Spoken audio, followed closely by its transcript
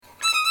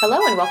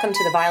Hello and welcome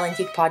to the Violin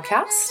Geek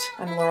Podcast.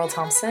 I'm Laurel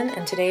Thompson,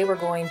 and today we're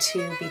going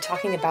to be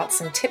talking about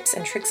some tips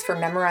and tricks for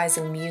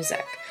memorizing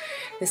music.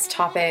 This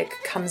topic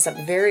comes up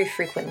very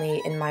frequently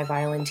in my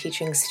violin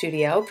teaching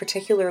studio,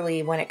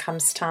 particularly when it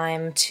comes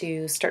time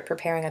to start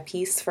preparing a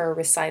piece for a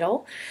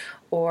recital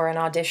or an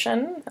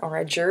audition or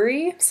a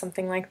jury,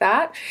 something like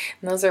that.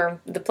 And those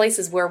are the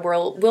places where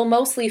we'll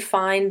mostly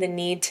find the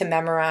need to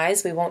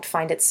memorize. We won't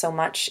find it so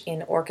much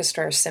in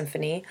orchestra or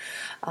symphony,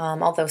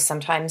 although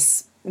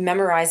sometimes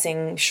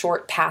memorizing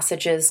short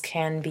passages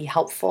can be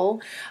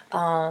helpful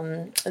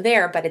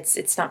there, but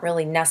it's not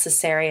really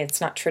necessary.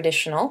 It's not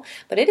traditional,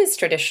 but it is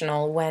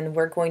traditional when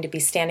we're going to be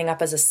standing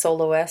up as a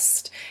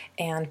soloist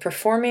and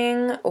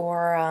performing,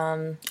 or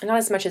not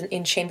as much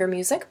in chamber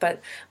music,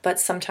 but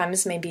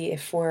sometimes maybe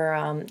if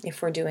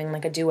we're doing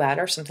like a duet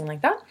or something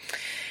like that.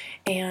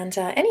 And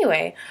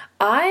anyway,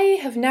 I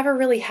have never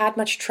really had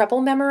much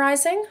trouble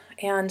memorizing,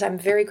 and I'm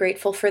very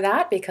grateful for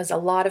that because a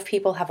lot of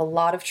people have a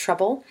lot of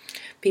trouble.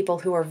 People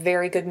who are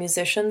very good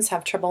musicians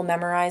have trouble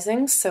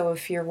memorizing, so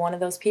if you're one of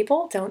those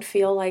people, don't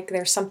feel like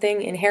there's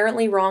something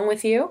inherently wrong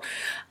with you.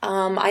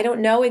 I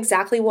don't know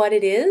exactly what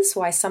it is,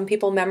 why some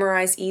people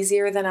memorize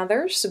easier than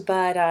others,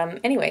 but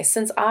anyway,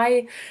 since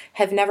I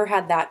have never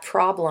had that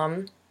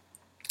problem,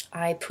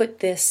 I put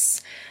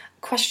this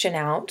question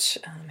out,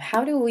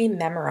 how do we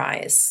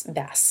memorize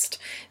best,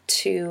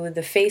 to the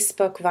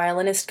Facebook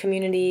violinist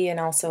community and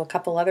also a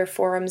couple other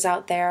forums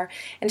out there.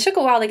 And it took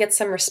a while to get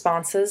some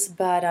responses,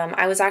 but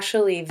I was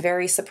actually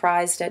very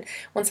surprised at,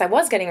 once I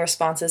was getting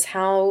responses,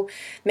 how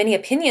many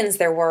opinions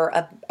there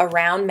were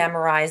around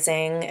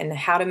memorizing and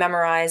how to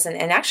memorize, and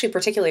actually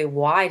particularly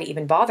why to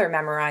even bother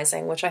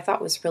memorizing, which I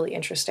thought was really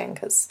interesting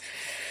because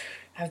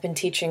I've been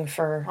teaching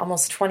for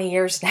almost 20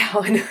 years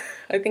now, and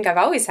I think I've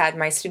always had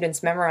my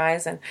students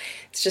memorize, and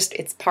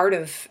it's part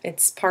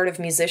of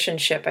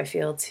musicianship, I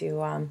feel,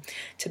 to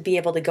be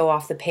able to go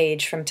off the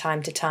page from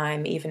time to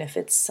time, even if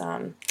it's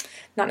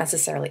not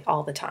necessarily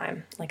all the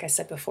time, like I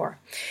said before.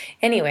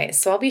 Anyway,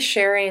 so I'll be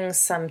sharing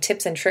some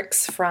tips and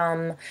tricks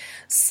from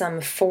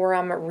some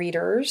forum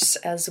readers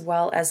as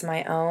well as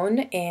my own,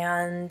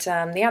 and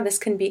this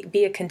can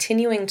be a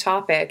continuing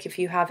topic. If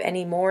you have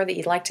any more that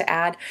you'd like to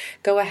add,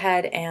 go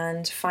ahead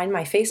and find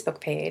my Facebook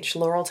page,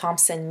 Laurel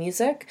Thompson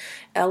Music,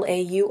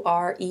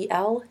 LaurelThomsen,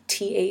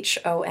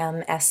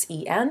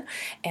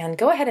 and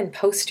go ahead and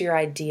post your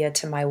idea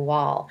to my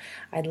wall.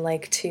 I'd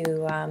like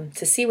to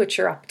see what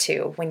you're up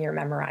to when you're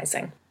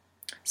memorizing.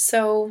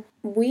 So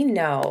we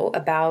know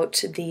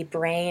about the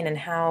brain and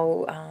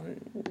how,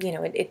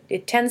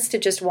 it tends to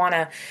just want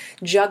to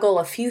juggle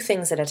a few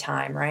things at a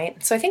time,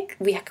 right? So I think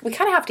we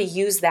kind of have to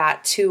use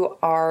that to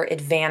our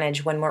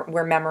advantage when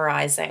we're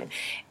memorizing.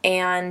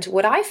 And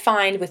what I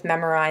find with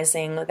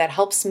memorizing that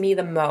helps me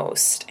the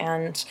most,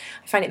 and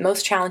I find it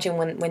most challenging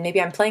when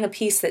maybe I'm playing a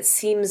piece that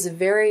seems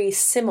very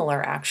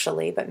similar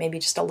actually, but maybe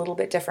just a little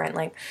bit different.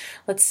 Like,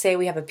 let's say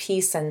we have a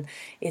piece and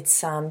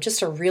it's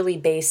just a really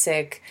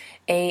basic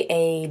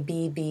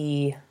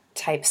AABB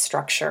type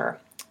structure.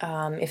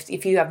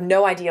 If you have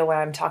no idea what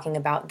I'm talking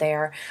about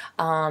there,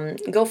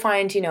 go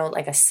find,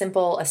 like a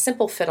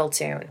simple fiddle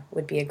tune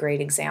would be a great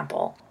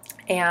example.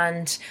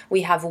 And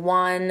we have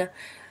one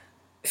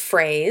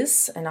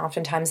phrase, and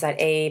oftentimes that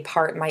A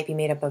part might be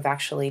made up of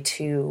actually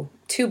two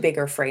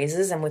bigger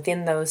phrases, and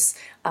within those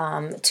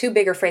two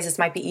bigger phrases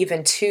might be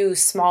even two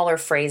smaller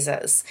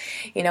phrases,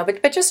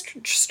 but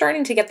just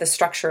starting to get the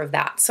structure of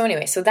that. So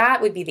anyway, so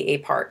that would be the A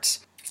part.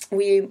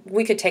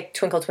 We could take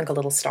Twinkle, Twinkle,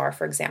 Little Star,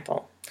 for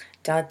example.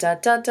 Da, da,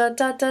 da, da,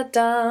 da, da,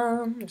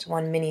 da. There's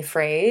one mini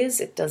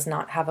phrase. It does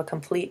not have a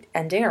complete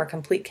ending or a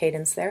complete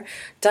cadence there.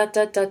 Da,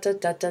 da, da, da,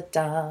 da, da,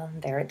 da.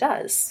 There it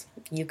does.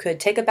 You could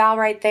take a bow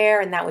right there,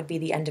 and that would be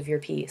the end of your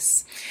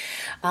piece.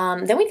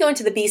 Then we go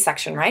into the B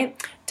section, right?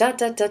 Da,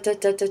 da, da, da,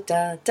 da, da,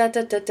 da, da,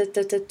 da, da, da,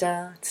 da, da,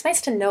 da. It's nice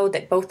to know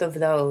that both of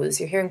those,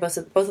 you're hearing both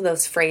of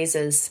those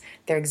phrases,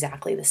 they're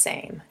exactly the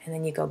same. And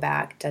then you go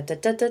back, da, da,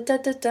 da, da, da,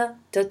 da, da,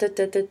 da, da,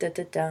 da, da, da,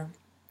 da, da.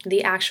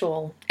 The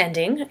actual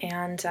ending,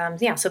 and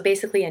so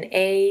basically an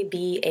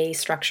A-B-A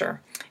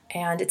structure.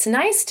 And it's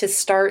nice to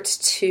start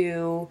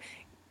to,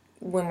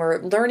 when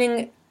we're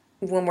learning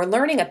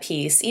a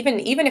piece, even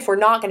if we're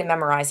not going to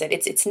memorize it,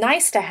 it's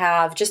nice to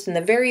have, just in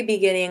the very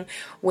beginning,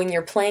 when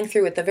you're playing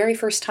through it the very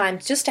first time,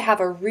 just to have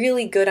a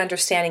really good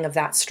understanding of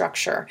that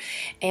structure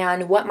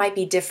and what might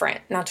be different.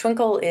 Now,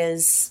 Twinkle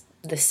is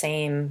the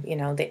same,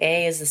 the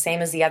A is the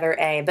same as the other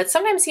A, but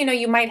sometimes,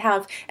 you might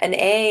have an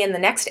A and the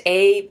next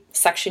A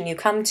section you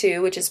come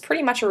to, which is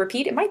pretty much a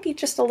repeat, it might be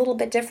just a little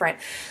bit different.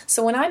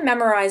 So when I'm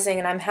memorizing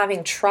and I'm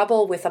having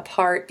trouble with a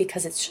part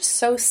because it's just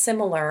so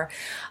similar,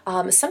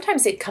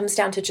 sometimes it comes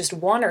down to just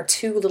one or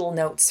two little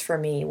notes for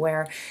me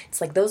where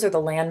it's like those are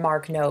the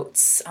landmark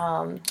notes.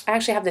 I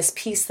actually have this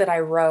piece that I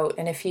wrote,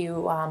 and if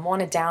you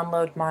want to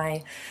download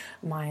my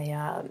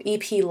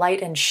EP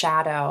Light and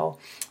Shadow,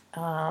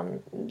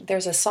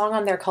 there's a song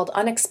on there called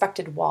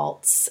Unexpected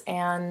Waltz,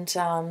 and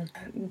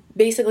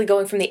basically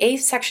going from the A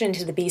section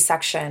to the B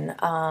section,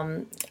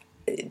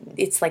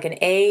 it's like an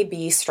A,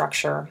 B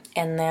structure.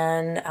 And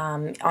then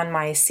on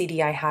my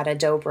CD, I had a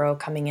dobro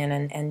coming in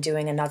and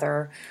doing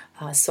another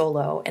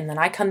solo. And then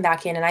I come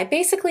back in and I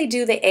basically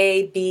do the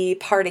A, B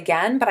part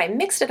again, but I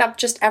mixed it up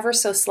just ever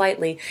so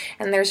slightly.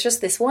 And there's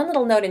just this one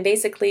little note. And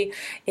basically,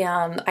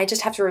 I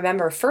just have to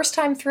remember, first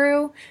time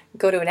through,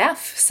 go to an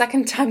F,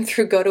 second time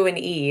through, go to an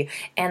E.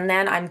 And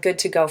then I'm good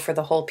to go for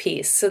the whole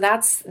piece. So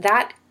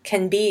that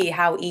can be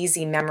how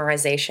easy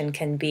memorization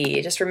can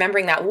be. Just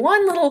remembering that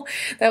one little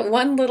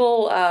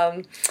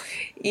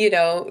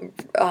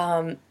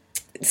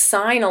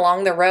sign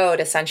along the road,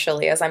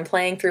 essentially, as I'm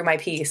playing through my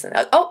piece.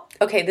 And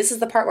okay, this is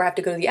the part where I have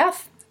to go to the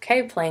F.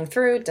 Okay, playing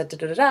through, da da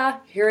da da da,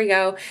 here we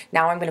go.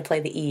 Now I'm going to play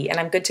the E, and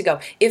I'm good to go.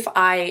 If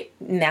I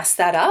mess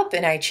that up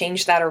and I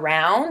change that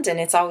around, and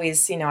it's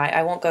always,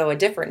 I won't go to a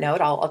different note,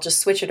 I'll just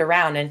switch it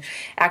around and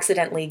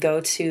accidentally go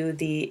to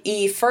the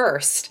E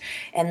first,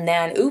 and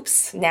then,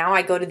 oops, now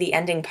I go to the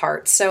ending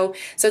part. So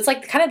it's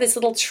like kind of this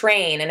little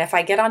train, and if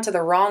I get onto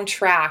the wrong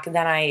track,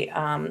 then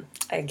I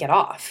get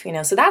off,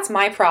 So that's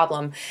my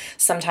problem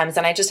sometimes,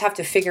 and I just have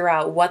to figure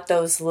out what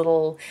those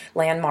little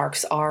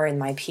landmarks are in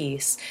my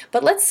piece.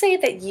 But let's say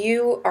that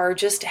you are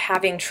just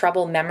having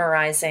trouble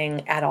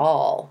memorizing at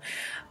all,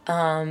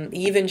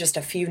 even just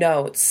a few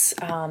notes.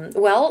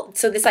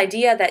 So this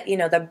idea that,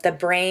 the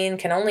brain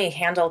can only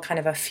handle kind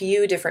of a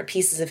few different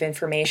pieces of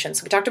information.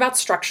 So we talked about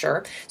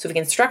structure. So we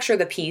can structure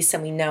the piece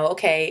and we know,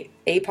 okay,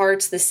 A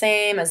part's the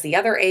same as the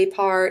other A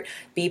part,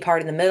 B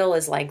part in the middle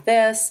is like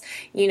this,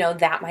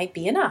 that might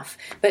be enough.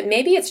 But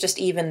maybe it's just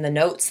even the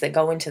notes that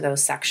go into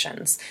those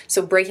sections.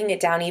 So breaking it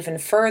down even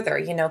further,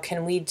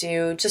 can we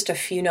do just a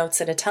few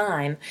notes at a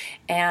time?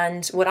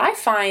 And what I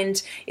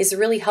find is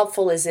really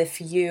helpful is if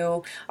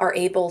you are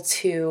able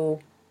to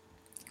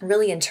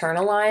really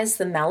internalize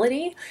the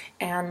melody,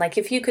 and like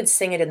if you could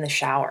sing it in the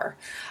shower,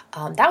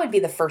 that would be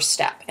the first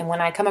step. And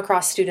when I come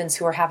across students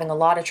who are having a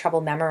lot of trouble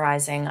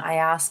memorizing, I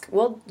ask,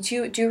 well,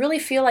 do you really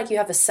feel like you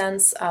have a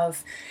sense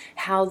of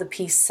how the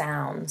piece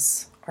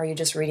sounds? Or are you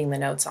just reading the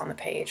notes on the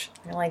page?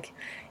 And they're like,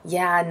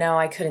 yeah, no,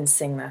 I couldn't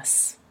sing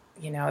this,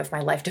 if my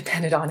life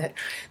depended on it.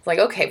 It's like,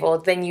 okay, well,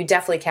 then you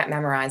definitely can't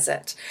memorize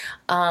it.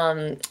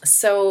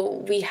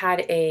 So we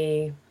had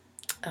a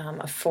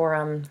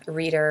forum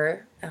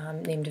reader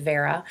named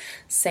Vera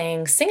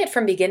saying, sing it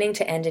from beginning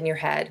to end in your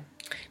head.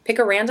 Pick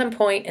a random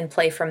point and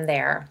play from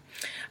there.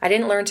 I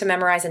didn't learn to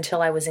memorize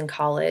until I was in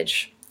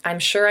college. I'm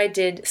sure I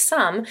did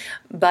some,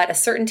 but a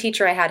certain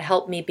teacher I had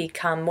helped me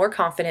become more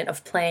confident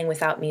of playing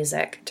without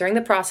music. During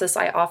the process,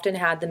 I often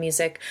had the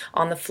music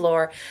on the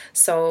floor,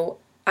 so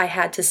I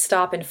had to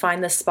stop and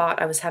find the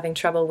spot I was having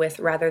trouble with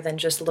rather than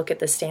just look at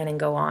the stand and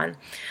go on.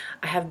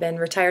 I have been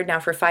retired now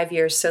for 5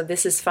 years, so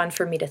this is fun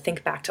for me to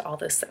think back to all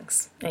those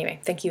things. Anyway,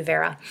 thank you,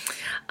 Vera.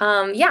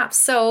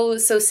 So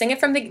sing it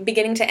from the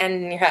beginning to end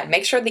in your head.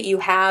 Make sure that you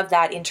have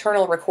that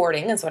internal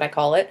recording, is what I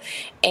call it,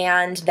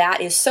 and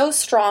that is so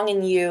strong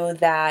in you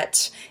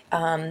that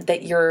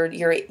that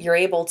you're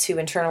able to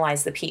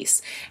internalize the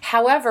piece.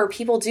 However,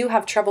 people do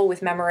have trouble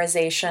with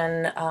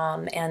memorization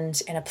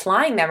and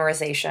applying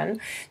memorization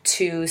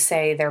to,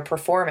 say, their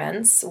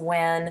performance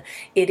when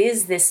it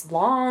is this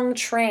long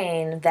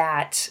train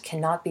that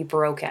cannot be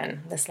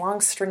broken, this long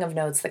string of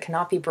notes that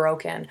cannot be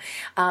broken.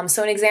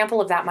 So an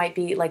example of that might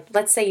be like,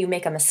 let's say you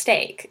make a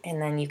mistake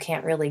and then you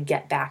can't really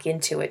get back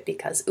into it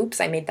because, oops,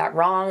 I made that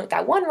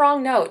one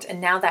wrong note, and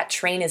now that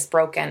train is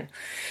broken.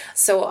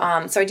 So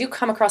I do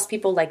come across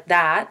people like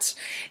that.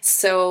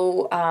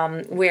 So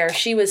where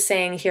she was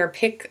saying here,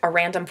 pick a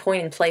random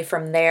point and play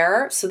from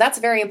there. So that's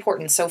very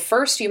important. So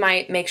first you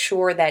might make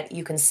sure that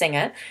you can sing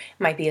it. It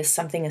might be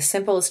something as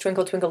simple as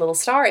Twinkle, Twinkle, Little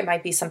Star. It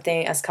might be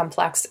something as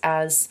complex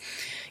as,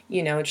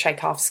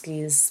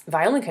 Tchaikovsky's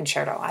Violin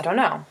Concerto. I don't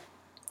know.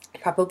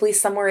 Probably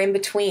somewhere in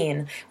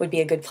between would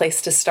be a good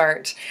place to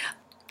start.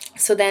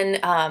 So then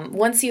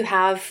once you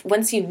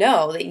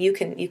know that you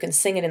can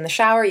sing it in the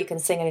shower, you can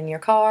sing it in your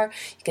car,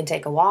 you can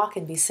take a walk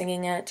and be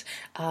singing it,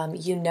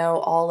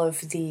 all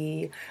of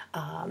the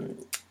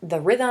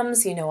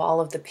rhythms,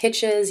 all of the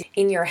pitches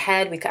in your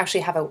head. We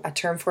actually have a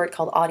term for it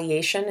called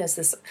audiation, is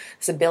this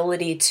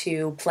ability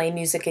to play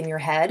music in your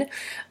head.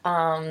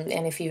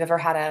 And if you've ever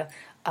had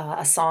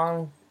a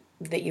song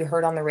that you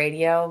heard on the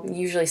radio,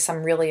 usually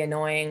some really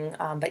annoying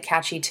but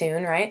catchy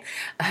tune, right?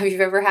 If you've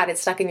ever had it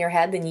stuck in your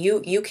head, then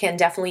you can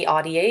definitely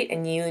audiate,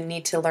 and you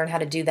need to learn how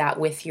to do that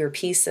with your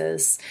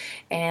pieces.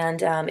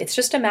 And it's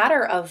just a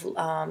matter of,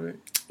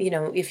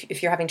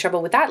 if you're having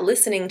trouble with that,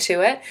 listening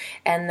to it,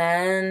 and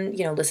then,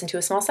 listen to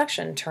a small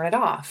section, turn it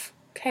off.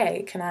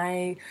 Okay, can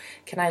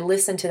I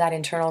listen to that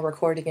internal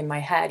recording in my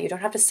head? You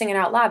don't have to sing it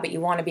out loud, but you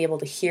want to be able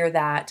to hear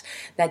that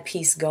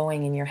piece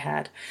going in your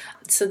head.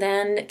 So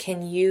then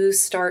can you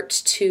start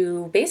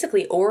to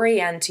basically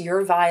orient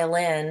your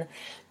violin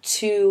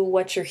to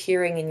what you're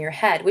hearing in your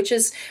head, which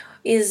is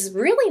is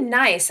really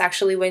nice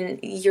actually when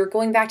you're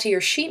going back to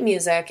your sheet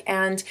music,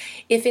 and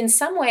if in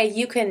some way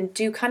you can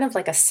do kind of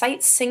like a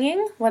sight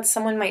singing, what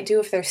someone might do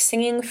if they're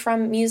singing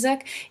from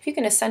music, if you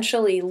can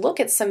essentially look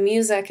at some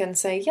music and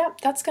say, yep,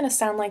 that's going to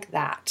sound like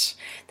that.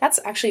 That's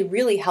actually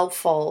really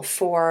helpful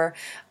for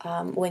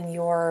when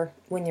you're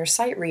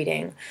sight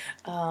reading,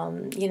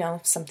 some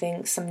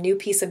new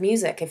piece of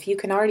music. If you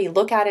can already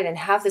look at it and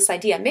have this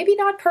idea, maybe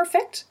not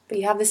perfect, but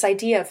you have this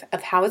idea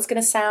of how it's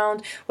going to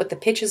sound, what the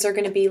pitches are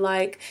going to be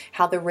like,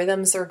 how the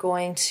rhythms are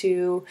going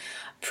to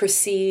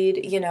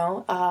proceed,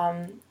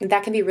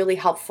 that can be really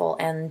helpful.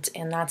 And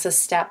that's a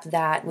step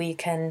that we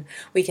can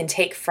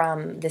take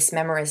from this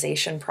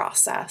memorization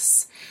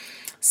process.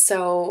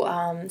 So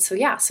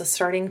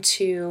starting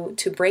to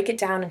break it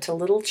down into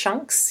little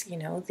chunks,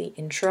 the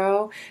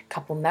intro,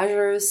 couple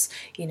measures,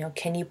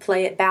 can you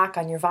play it back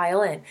on your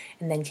violin?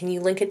 And then can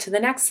you link it to the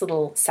next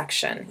little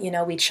section?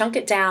 We chunk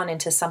it down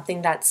into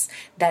something that's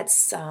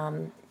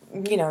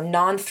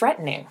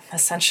non-threatening,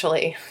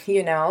 essentially,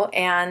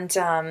 and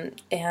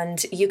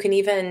you can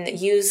even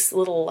use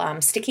little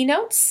sticky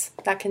notes.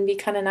 That can be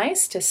kind of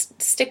nice to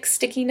stick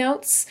sticky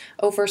notes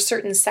over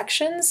certain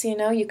sections.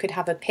 You could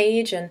have a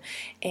page and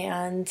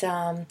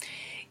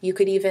you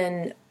could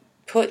even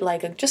put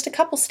just a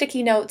couple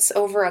sticky notes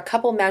over a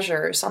couple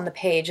measures on the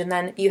page, and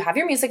then you have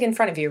your music in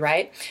front of you,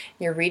 right?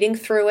 You're reading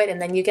through it,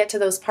 and then you get to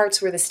those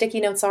parts where the sticky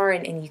notes are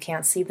and you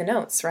can't see the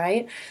notes,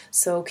 right?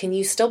 So can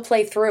you still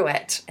play through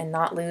it and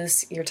not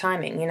lose your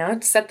timing?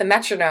 Set the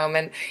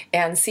metronome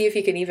and see if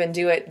you can even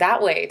do it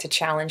that way to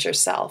challenge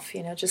yourself,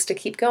 just to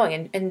keep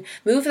going and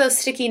move those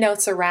sticky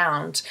notes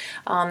around.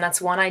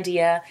 That's one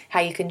idea,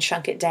 how you can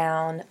chunk it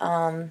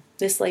down.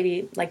 This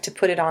lady liked to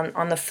put it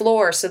on the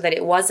floor so that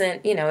it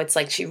wasn't, it's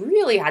like she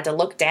really had to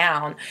look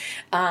down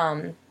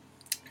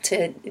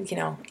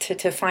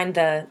to find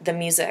the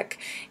music,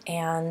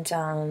 and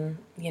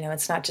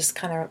it's not just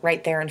kind of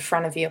right there in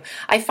front of you.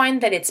 I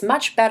find that it's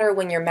much better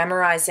when you're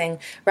memorizing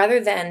rather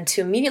than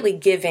to immediately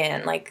give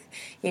in.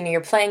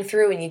 You're playing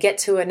through and you get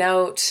to a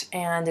note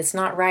and it's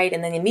not right,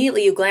 and then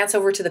immediately you glance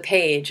over to the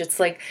page. It's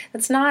like,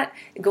 that's not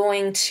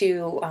going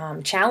to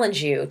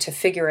challenge you to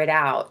figure it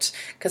out,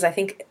 because I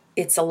think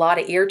it's a lot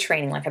of ear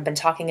training, like I've been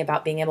talking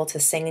about, being able to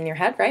sing in your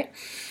head, right?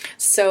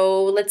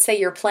 So let's say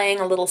you're playing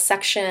a little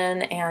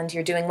section and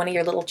you're doing one of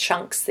your little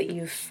chunks that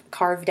you've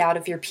carved out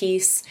of your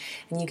piece,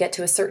 and you get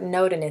to a certain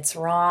note and it's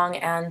wrong,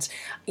 and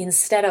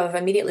instead of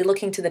immediately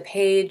looking to the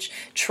page,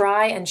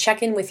 try and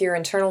check in with your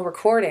internal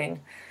recording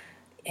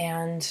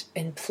and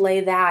play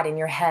that in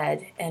your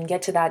head and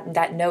get to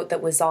that note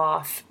that was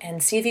off,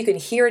 and see if you can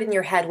hear it in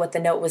your head what the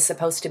note was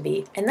supposed to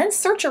be. And then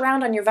search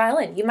around on your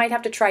violin. You might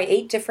have to try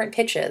 8 different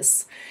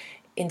pitches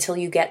until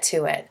you get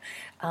to it.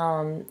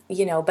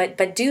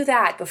 But do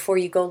that before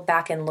you go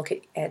back and look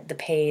at the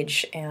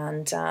page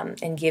and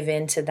give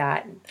in to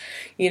that,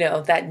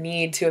 that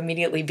need to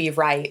immediately be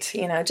right.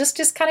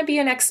 Just kind of be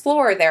an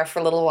explorer there for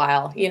a little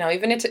while,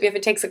 even if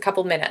it takes a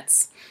couple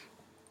minutes.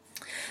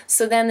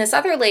 So then this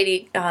other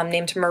lady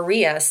named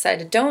Maria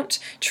said, don't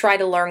try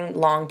to learn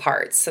long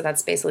parts. So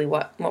that's basically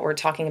what we're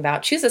talking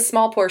about. Choose a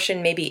small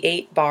portion, maybe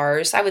 8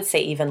 bars. I would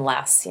say even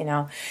less,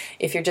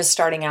 If you're just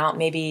starting out,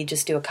 maybe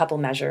just do a couple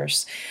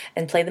measures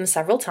and play them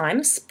several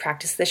times.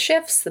 Practice the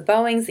shifts, the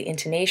bowings, the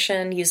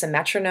intonation, use a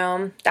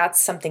metronome. That's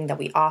something that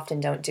we often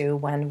don't do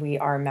when we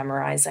are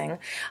memorizing.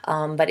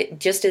 But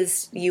just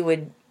as you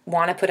would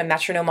want to put a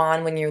metronome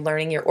on when you're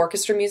learning your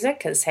orchestra music,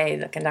 because hey,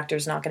 the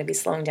conductor's not going to be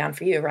slowing down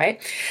for you,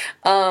 right?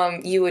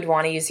 You would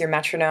want to use your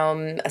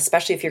metronome,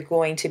 especially if you're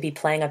going to be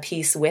playing a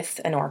piece with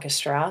an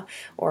orchestra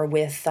or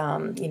with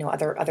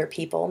other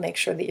people. Make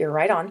sure that you're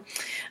right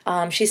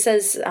on. She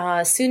says,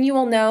 soon you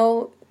will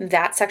know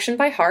that section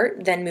by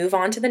heart, then move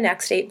on to the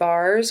next 8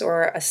 bars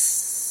or a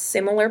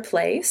similar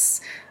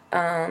place.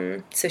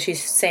 So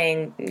she's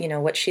saying,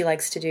 what she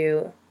likes to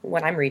do,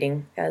 what I'm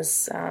reading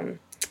as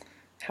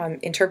how I'm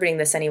interpreting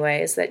this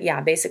anyway, is that,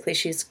 basically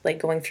she's like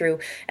going through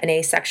an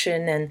A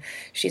section and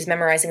she's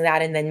memorizing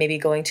that, and then maybe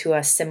going to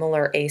a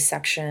similar A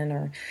section,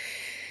 or,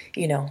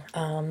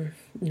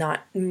 not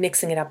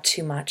mixing it up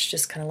too much,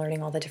 just kind of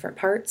learning all the different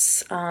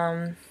parts.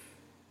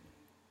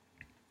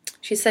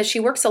 She says she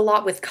works a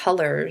lot with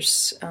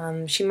colors.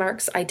 She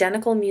marks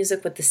identical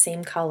music with the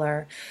same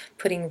color,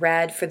 putting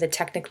red for the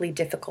technically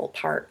difficult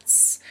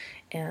parts.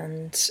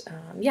 And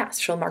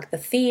she'll mark the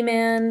theme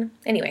in.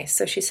 Anyway,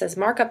 so she says,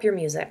 mark up your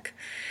music.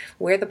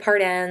 Where the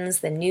part ends,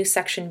 the new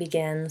section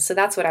begins. So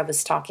that's what I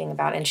was talking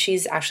about. And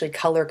she's actually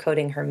color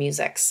coding her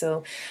music.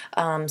 So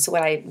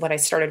what I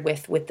started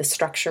with the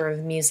structure of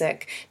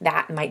music,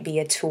 that might be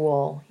a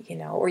tool,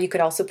 or you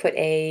could also put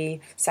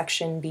A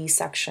section, B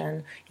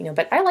section,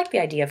 but I like the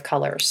idea of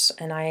colors.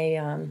 And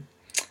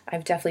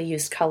I've definitely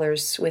used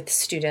colors with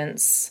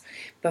students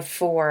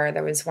before.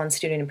 There was one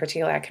student in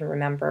particular I can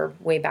remember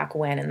way back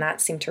when, and that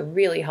seemed to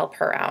really help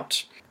her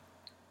out.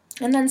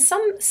 And then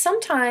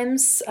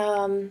sometimes,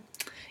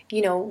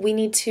 we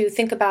need to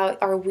think about,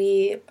 are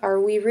we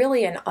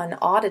really an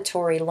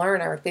auditory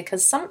learner?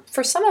 Because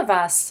for some of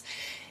us,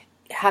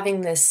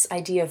 having this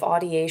idea of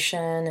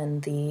audiation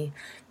and the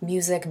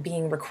music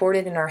being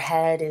recorded in our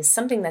head is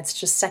something that's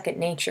just second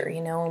nature.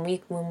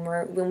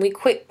 When we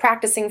quit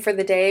practicing for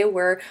the day,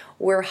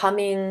 we're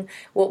humming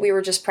what we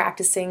were just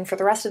practicing for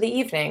the rest of the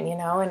evening,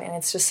 and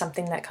it's just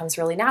something that comes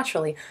really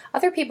naturally.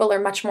 Other people are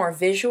much more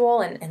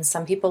visual, and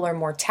some people are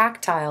more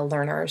tactile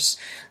learners.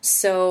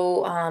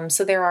 So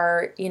there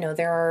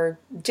are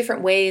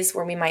different ways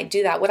where we might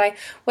do that. What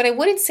I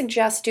wouldn't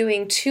suggest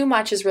doing too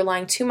much is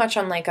relying too much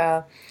on like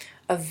a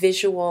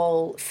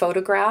visual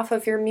photograph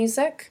of your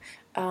music.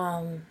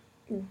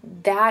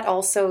 That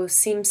also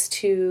seems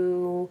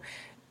to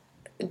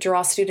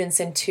draw students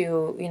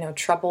into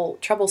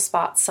trouble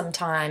spots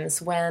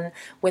sometimes when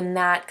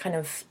that kind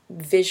of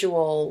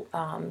visual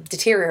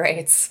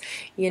deteriorates.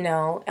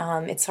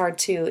 It's hard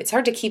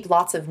to keep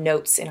lots of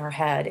notes in our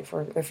head if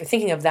we're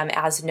thinking of them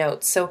as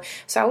notes. So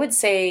I would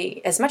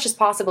say, as much as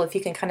possible, if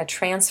you can kind of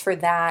transfer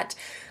that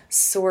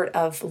sort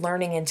of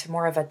learning into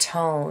more of a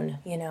tone,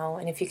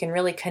 and if you can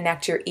really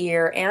connect your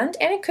ear, and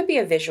it could be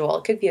a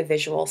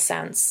visual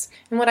sense.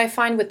 And what I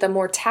find with the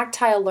more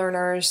tactile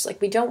learners, like,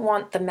 we don't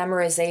want the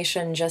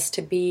memorization just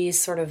to be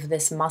sort of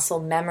this muscle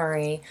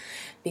memory,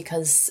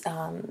 because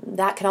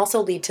that can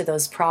also lead to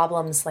those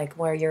problems, like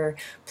where you're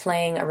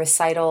playing a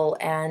recital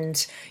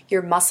and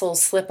your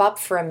muscles slip up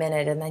for a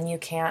minute and then you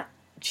can't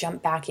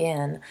jump back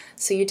in.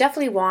 So you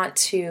definitely want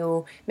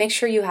to make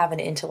sure you have an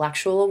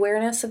intellectual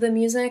awareness of the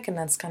music, and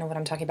that's kind of what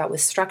I'm talking about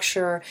with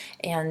structure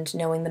and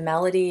knowing the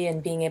melody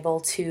and being able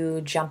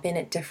to jump in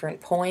at different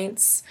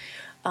points.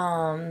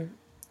 And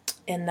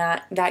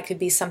that could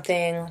be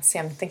something. Let's see,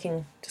 I'm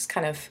thinking just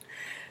kind of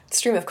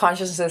stream of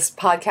consciousness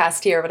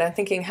podcast here, but I'm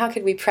thinking, how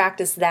could we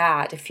practice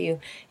that? If you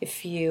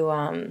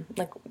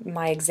like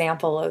my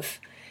example of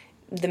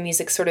the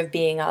music sort of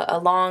being a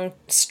long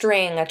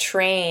string, a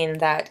train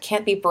that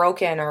can't be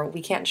broken or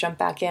we can't jump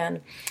back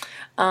in.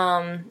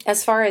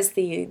 As far as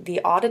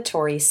the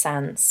auditory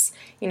sense,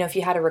 if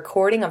you had a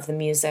recording of the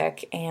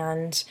music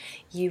and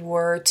you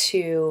were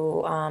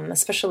to,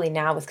 especially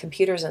now with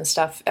computers and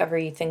stuff,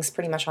 everything's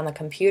pretty much on the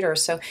computer.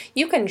 So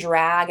you can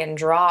drag and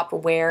drop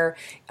where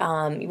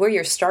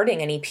you're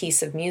starting any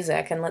piece of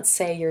music. And let's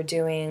say you're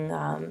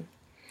doing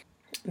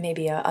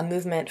maybe a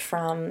movement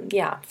from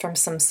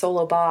some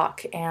solo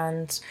Bach,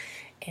 and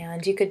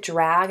you could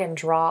drag and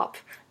drop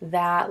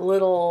that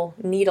little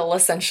needle,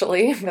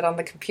 essentially, but on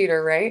the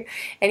computer, right?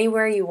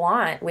 Anywhere you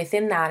want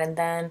within that, and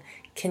then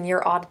can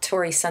your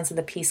auditory sense of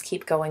the piece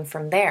keep going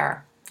from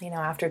there?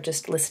 After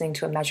just listening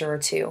to a measure or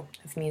two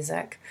of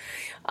music.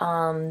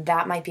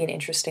 That might be an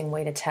interesting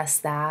way to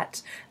test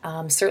that.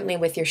 Certainly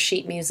with your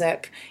sheet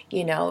music,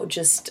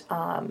 just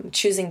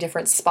choosing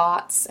different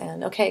spots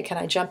and, okay, can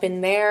I jump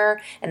in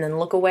there and then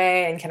look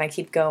away, and can I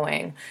keep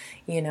going?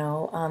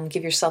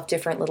 Give yourself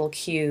different little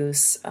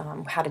cues,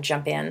 how to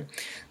jump in.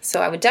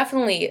 So I would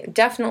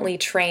definitely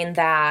train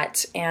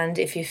that. And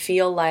if you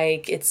feel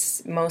like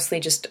it's mostly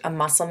just a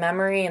muscle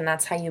memory and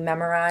that's how you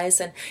memorize,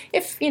 and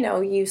if,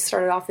 you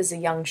started off as a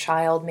young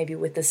child, maybe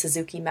with the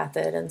Suzuki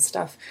method and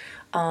stuff,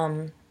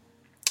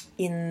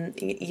 in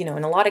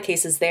a lot of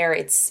cases there,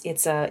 it's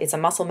a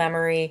muscle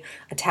memory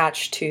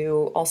attached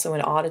to also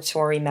an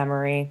auditory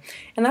memory,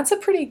 and that's a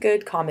pretty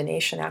good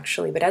combination,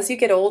 actually. But as you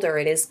get older,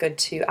 it is good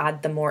to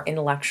add the more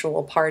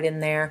intellectual part in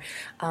there.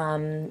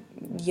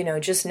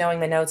 Just knowing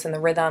the notes and the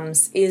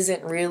rhythms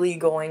isn't really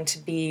going to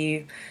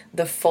be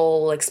the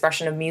full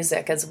expression of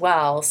music as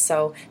well.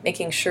 So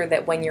making sure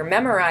that when you're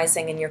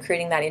memorizing and you're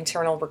creating that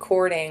internal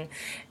recording,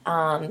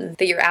 that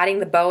you're adding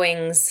the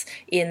bowings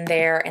in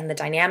there and the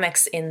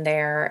dynamics in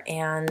there,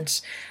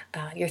 and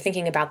you're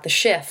thinking about the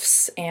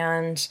shifts,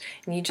 and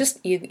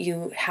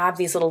you have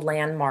these little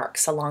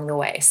landmarks along the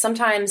way.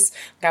 Sometimes,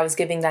 like I was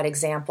giving that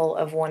example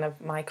of one of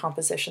my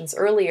compositions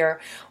earlier,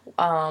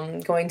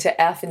 going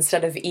to F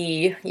instead of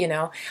E,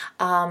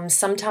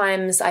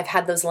 sometimes I've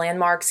had those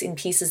landmarks in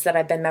pieces that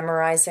I've been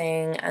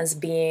memorizing as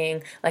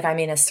being like I'm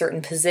in a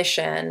certain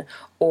position,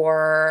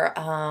 or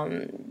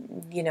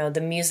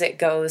the music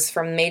goes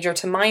from major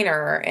to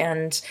minor,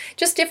 and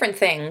just different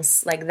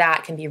things like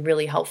that can be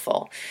really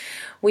helpful.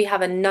 We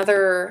have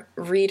another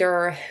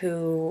reader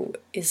who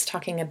is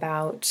talking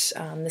about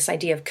this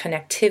idea of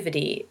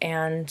connectivity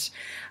and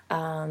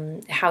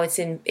how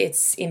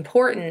it's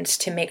important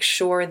to make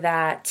sure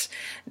that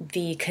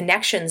the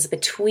connections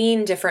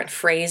between different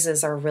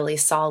phrases are really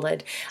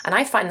solid. And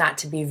I find that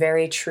to be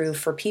very true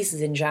for pieces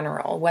in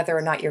general, whether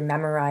or not you're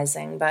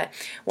memorizing. But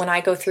when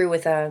I go through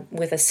with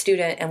a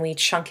student and we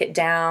chunk it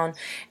down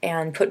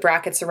and put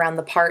brackets around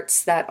the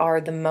parts that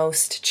are the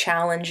most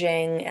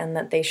challenging and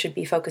that they should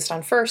be focused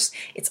on first,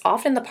 it's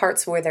often the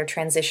parts where they're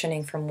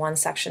transitioning from one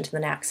section to the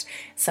next.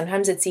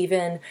 Sometimes it's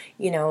even,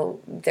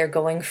 they're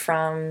going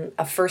from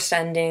a first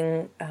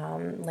ending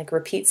like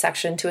repeat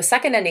section to a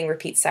second ending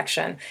repeat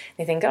section.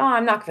 They think, oh,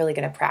 I'm not really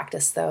going to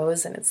practice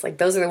those. And it's like,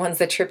 those are the ones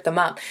that trip them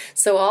up.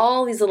 So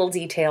all these little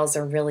details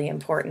are really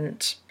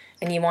important.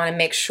 And you want to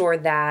make sure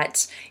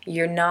that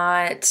you're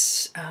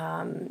not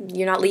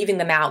leaving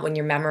them out when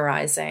you're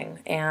memorizing.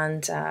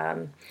 And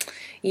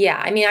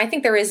Yeah, I mean, I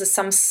think there is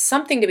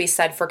something to be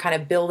said for kind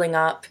of building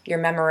up your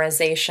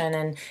memorization,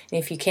 and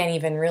if you can't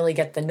even really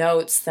get the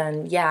notes,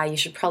 then yeah, you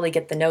should probably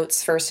get the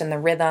notes first and the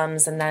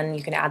rhythms, and then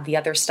you can add the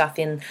other stuff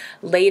in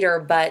later.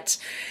 But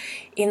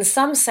in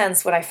some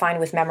sense, what I find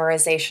with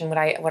memorization,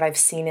 what I've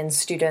seen in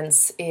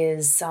students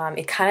is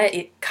it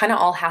kind of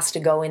all has to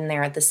go in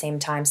there at the same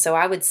time. So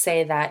I would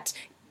say that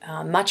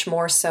much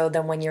more so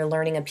than when you're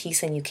learning a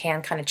piece and you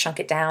can kind of chunk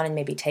it down and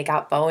maybe take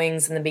out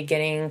bowings in the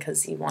beginning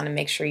because you want to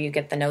make sure you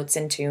get the notes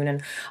in tune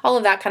and all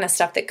of that kind of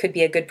stuff that could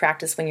be a good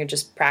practice when you're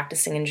just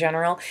practicing in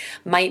general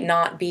might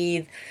not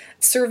be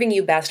serving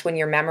you best when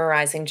you're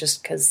memorizing,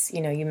 just because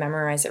you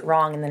memorize it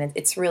wrong, and then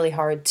it's really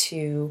hard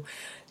to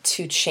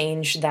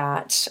change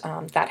that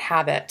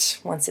habit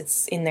once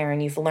it's in there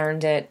and you've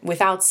learned it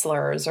without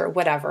slurs or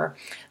whatever.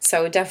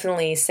 So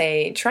definitely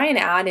try and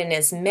add in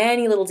as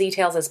many little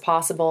details as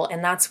possible,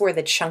 and that's where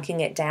the chunking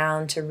it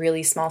down to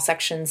really small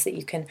sections that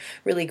you can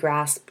really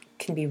grasp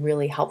can be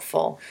really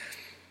helpful.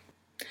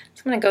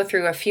 So I'm going to go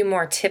through a few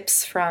more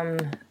tips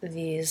from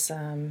these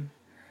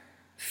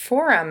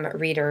forum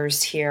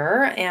readers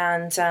here,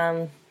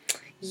 and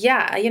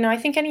yeah, I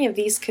think any of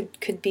these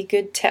could be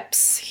good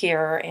tips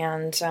here,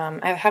 and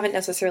I haven't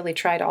necessarily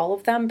tried all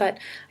of them, but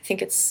I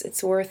think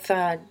it's worth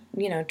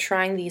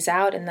trying these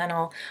out, and then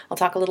I'll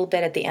talk a little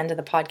bit at the end of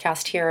the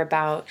podcast here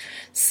about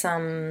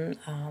some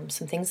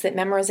things that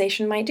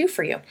memorization might do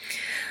for you.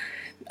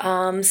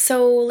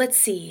 So let's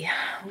see,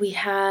 we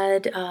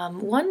had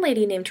one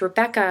lady named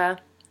Rebecca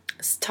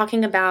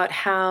talking about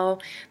how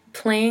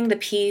playing the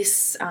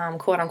piece,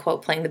 quote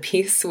unquote, playing the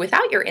piece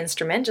without your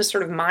instrument, just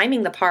sort of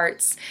miming the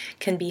parts,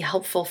 can be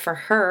helpful for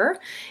her.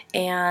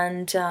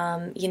 And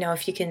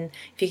if you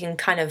can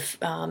kind of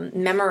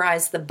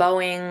memorize the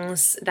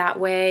bowings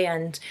that way,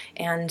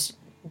 and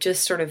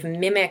just sort of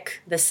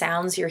mimic the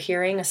sounds you're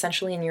hearing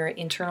essentially in your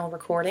internal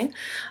recording.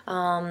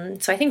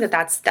 So I think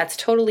that's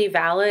totally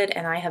valid,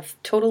 and I have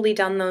totally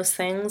done those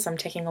things. I'm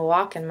taking a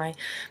walk and my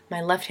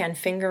left hand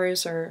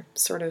fingers are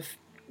sort of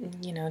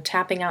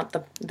tapping out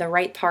the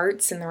right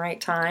parts in the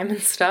right time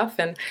and stuff,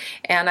 and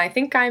I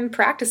think I'm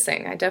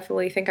practicing. I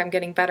definitely think I'm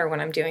getting better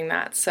when I'm doing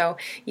that. So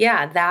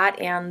yeah,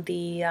 that and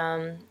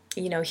the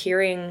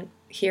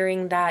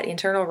hearing that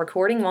internal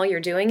recording while you're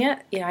doing it,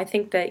 I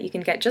think that you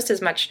can get just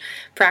as much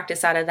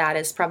practice out of that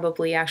as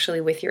probably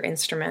actually with your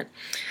instrument.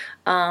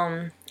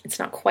 It's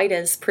not quite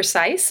as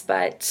precise,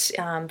 but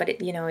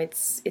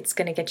it's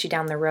going to get you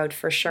down the road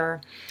for sure.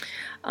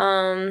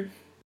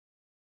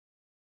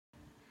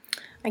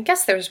 I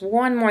guess there's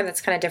one more that's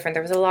kind of different.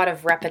 There was a lot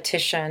of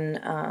repetition,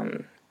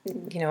 a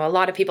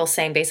lot of people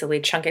saying basically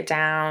chunk it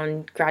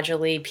down,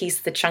 gradually piece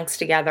the chunks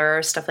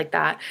together, stuff like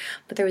that.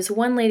 But there was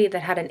one lady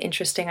that had an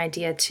interesting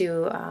idea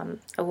too,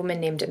 a woman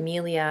named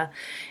Amelia,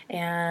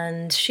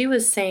 and she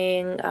was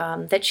saying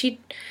that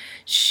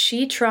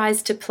she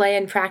tries to play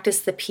and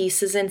practice the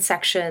pieces in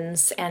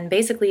sections and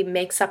basically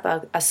makes up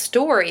a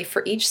story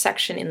for each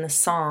section in the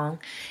song.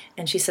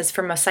 And she says,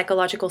 from a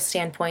psychological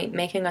standpoint,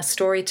 making a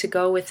story to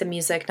go with the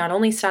music not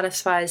only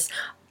satisfies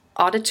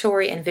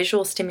auditory and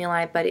visual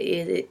stimuli, but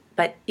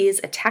is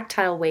a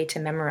tactile way to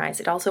memorize.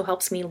 It also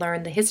helps me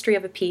learn the history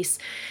of a piece,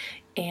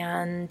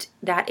 and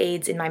that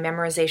aids in my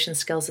memorization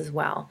skills as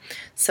well.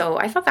 So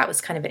I thought that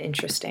was kind of an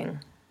interesting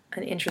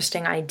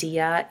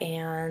idea,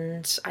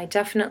 and I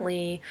don't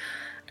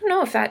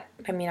know if I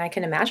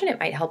can imagine it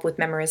might help with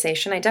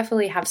memorization. I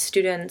definitely have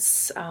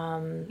students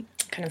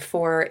kind of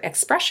for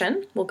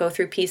expression. We'll go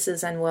through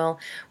pieces and we'll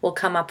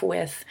come up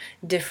with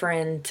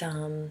different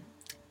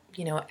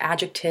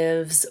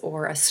adjectives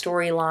or a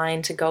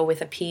storyline to go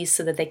with a piece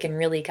so that they can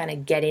really kind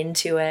of get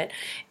into it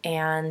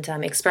and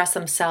express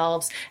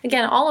themselves.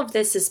 Again, all of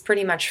this is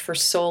pretty much for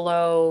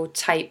solo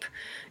type,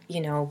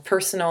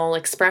 personal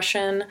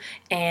expression,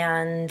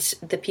 and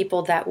the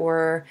people that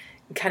were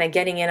kind of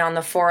getting in on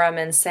the forum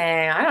and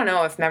saying, I don't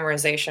know if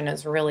memorization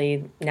is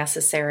really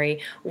necessary.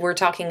 We're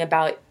talking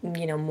about,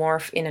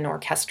 more in an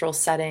orchestral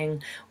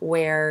setting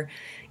where,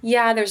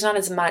 yeah, there's not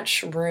as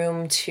much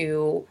room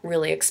to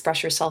really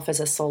express yourself as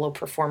a solo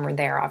performer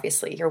there.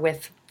 Obviously, you're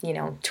with,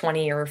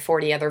 20 or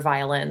 40 other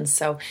violins.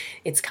 So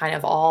it's kind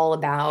of all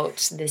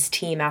about this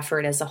team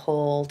effort as a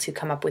whole to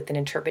come up with an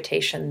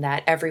interpretation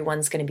that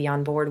everyone's going to be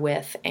on board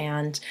with,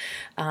 and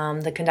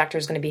the conductor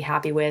is going to be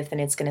happy with, and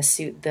it's going to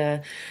suit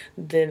the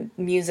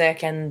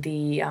music and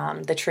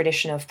the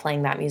tradition of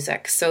playing that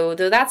music. So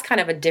that's kind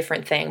of a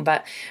different thing.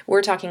 But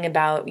we're talking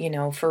about,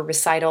 for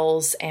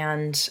recitals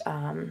and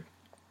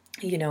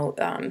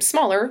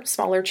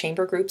smaller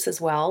chamber groups as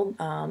well.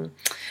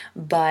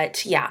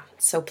 But yeah,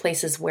 so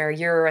places where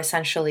you're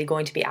essentially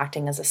going to be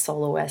acting as a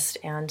soloist,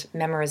 and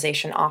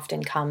memorization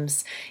often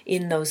comes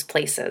in those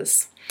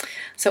places.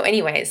 So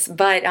anyways,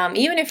 but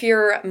even if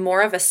you're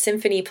more of a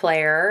symphony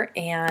player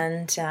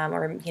and,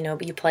 or,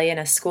 you play in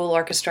a school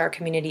orchestra or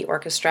community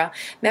orchestra,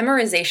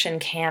 memorization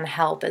can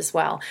help as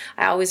well.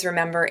 I always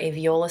remember a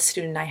viola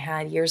student I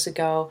had years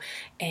ago,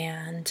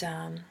 and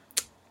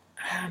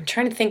I'm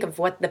trying to think of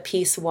what the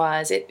piece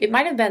was. It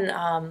might have been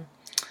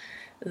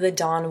the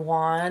Don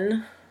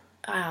Juan.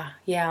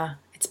 Yeah,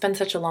 It's been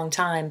such a long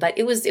time, but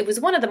it was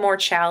one of the more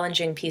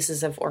challenging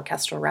pieces of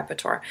orchestral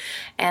repertoire.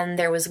 And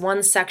there was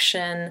one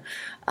section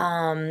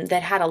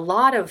that had a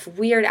lot of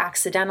weird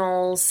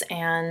accidentals,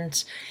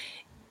 and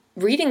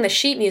reading the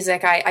sheet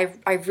music,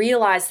 I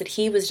realized that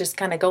he was just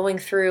kind of going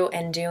through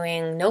and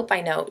doing note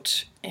by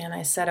note. And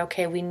I said,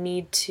 okay, we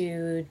need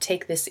to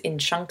take this in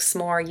chunks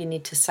more. You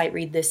need to sight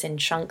read this in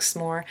chunks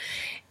more.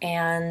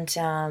 And,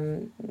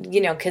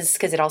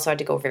 because it also had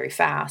to go very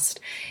fast.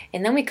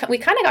 And then we kind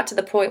of got to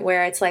the point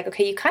where it's like,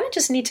 okay, you kind of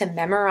just need to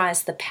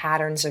memorize the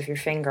patterns of your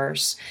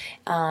fingers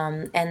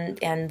and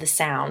the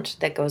sound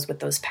that goes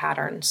with those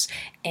patterns.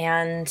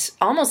 And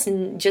almost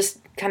just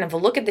kind of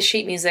look at the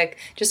sheet music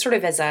just sort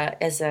of as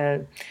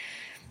a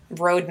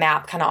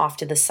roadmap kind of off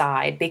to the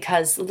side,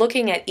 because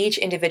looking at each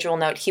individual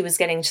note, he was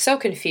getting so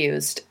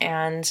confused,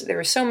 and there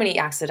were so many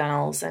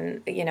accidentals,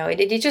 and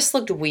it just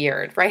looked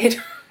weird, right?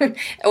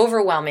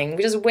 Overwhelming,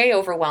 just way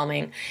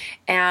overwhelming.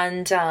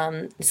 And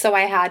so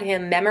I had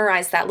him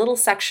memorize that little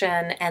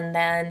section and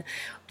then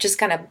just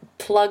kind of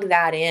plug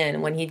that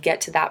in when he'd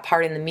get to that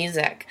part in the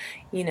music.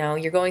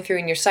 You're going through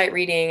and you're sight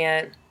reading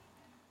it.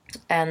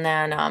 And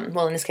then,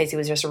 in this case, he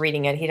was just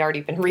reading it. He'd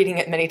already been reading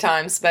it many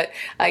times, but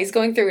he's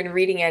going through and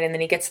reading it, and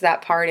then he gets to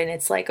that part, and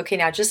it's like, okay,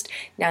 now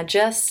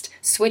just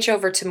switch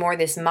over to more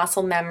this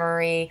muscle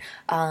memory,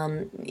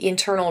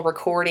 internal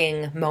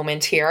recording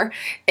moment here,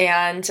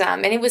 and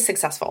it was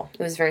successful.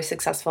 It was very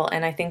successful,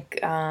 and I think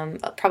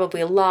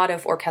probably a lot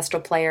of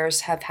orchestral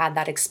players have had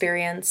that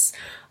experience.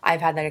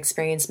 I've had that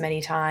experience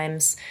many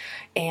times,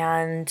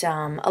 and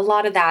a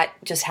lot of that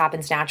just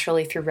happens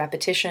naturally through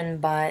repetition,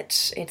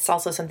 but it's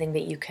also something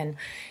that you can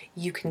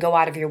go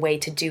out of your way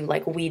to do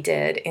like we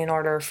did in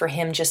order for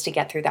him just to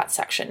get through that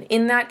section.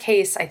 In that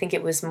case, I think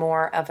it was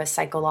more of a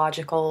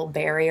psychological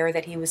barrier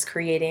that he was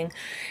creating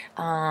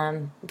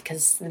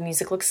because the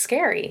music looks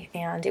scary,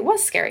 and it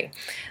was scary.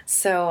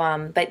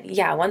 So, but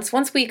yeah,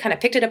 once we kind of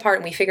picked it apart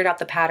and we figured out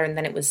the pattern,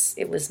 then it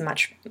was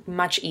much,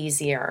 much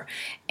easier.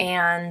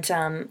 And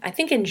I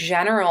think in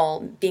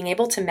general, being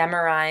able to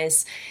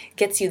memorize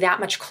gets you that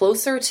much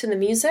closer to the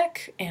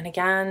music. And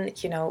again,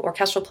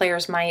 orchestral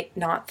players might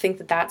not think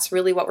that that's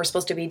really what we're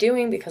supposed to be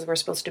doing, because we're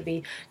supposed to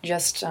be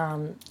just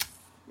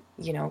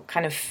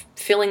kind of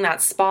filling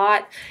that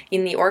spot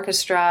in the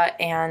orchestra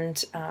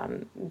and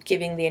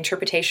giving the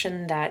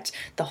interpretation that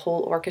the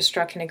whole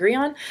orchestra can agree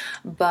on.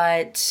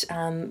 But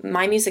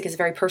my music is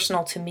very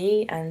personal to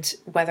me, and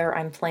whether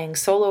I'm playing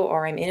solo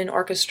or I'm in an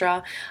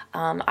orchestra,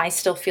 I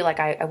still feel like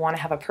I want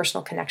to have a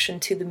personal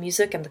connection to the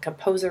music and the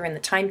composer and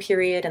the time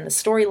period and the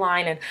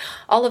storyline and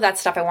all of that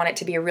stuff. I want it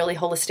to be a really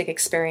holistic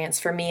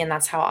experience for me, and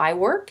that's how I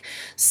work.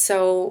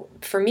 So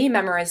for me,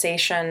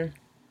 memorization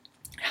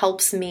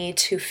helps me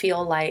to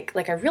feel like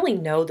I really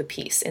know the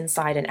piece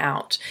inside and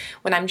out.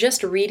 When I'm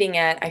just reading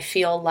it, I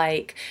feel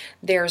like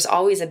there's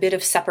always a bit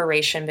of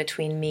separation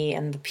between me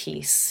and the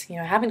piece.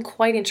 I haven't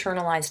quite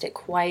internalized it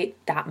quite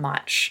that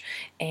much.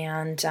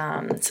 And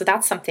so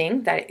that's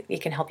something that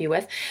it can help you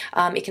with.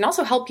 It can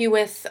also help you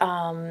with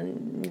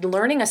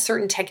learning a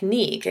certain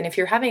technique. And if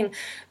you're having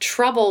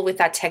trouble with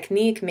that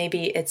technique,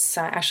 maybe it's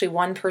actually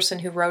one person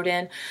who wrote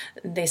in,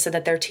 they said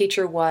that their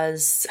teacher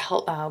was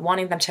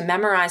wanting them to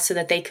memorize so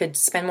that they could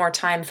spend more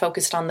time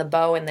focused on the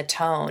bow and the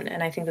tone.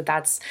 And I think that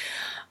that's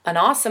an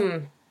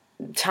awesome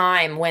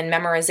time when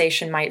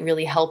memorization might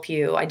really help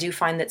you. I do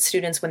find that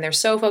students, when they're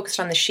so focused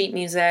on the sheet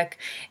music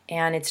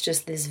and it's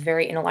just this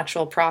very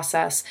intellectual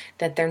process,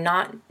 that they're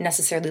not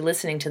necessarily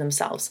listening to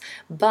themselves.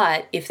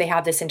 But if they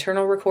have this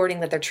internal recording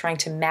that they're trying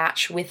to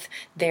match with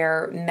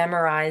their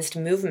memorized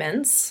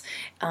movements,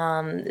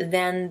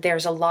 then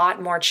there's a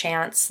lot more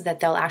chance that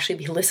they'll actually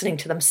be listening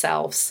to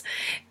themselves.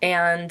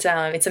 And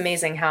it's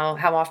amazing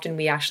how often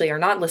we actually are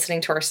not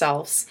listening to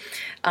ourselves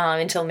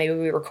until maybe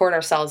we record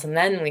ourselves and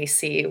then we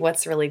see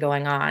what's really going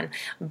on.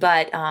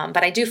 But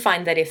I do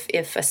find that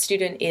if a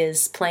student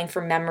is playing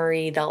from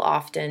memory, they'll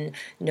often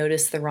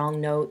notice the wrong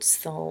notes.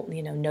 They'll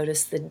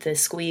notice the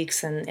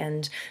squeaks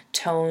and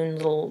tone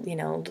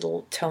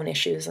little tone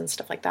issues and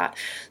stuff like that.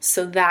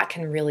 So that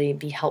can really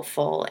be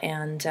helpful.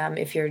 And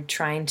if you're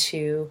trying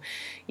to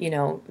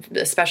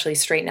especially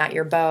straighten out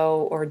your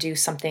bow or do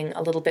something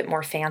a little bit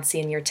more fancy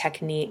in your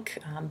technique,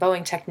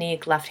 bowing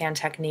technique, left hand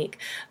technique,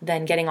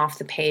 then getting off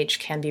the page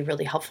can be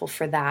really helpful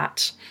for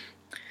that.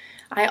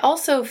 I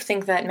also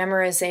think that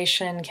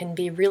memorization can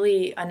be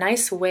really a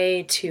nice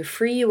way to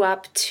free you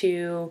up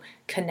to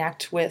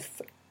connect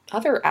with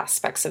other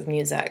aspects of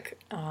music,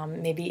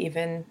 maybe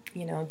even,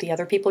 the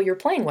other people you're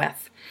playing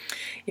with.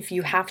 If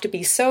you have to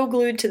be so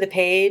glued to the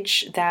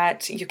page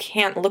that you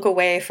can't look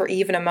away for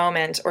even a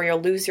moment, or you'll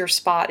lose your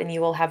spot and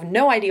you will have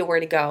no idea where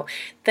to go,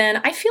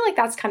 then I feel like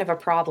that's kind of a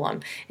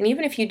problem. And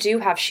even if you do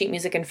have sheet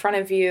music in front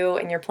of you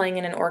and you're playing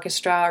in an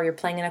orchestra or you're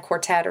playing in a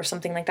quartet or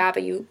something like that,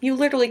 but you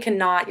literally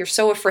cannot, you're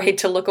so afraid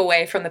to look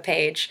away from the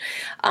page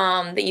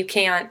that you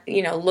can't,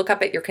 look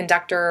up at your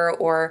conductor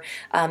or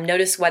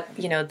notice what,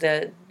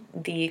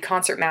 the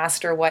concert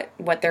master,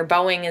 what their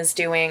bowing is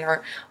doing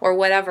or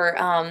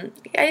whatever.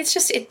 It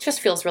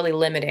just feels really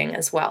limiting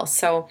as well.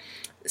 So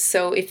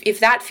So if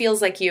that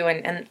feels like you,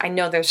 and I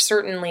know there's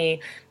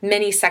certainly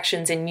many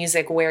sections in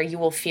music where you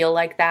will feel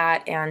like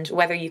that, and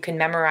whether you can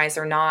memorize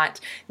or not,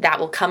 that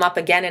will come up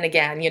again and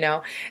again,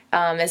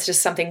 it's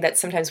just something that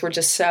sometimes we're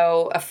just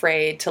so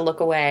afraid to look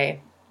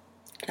away.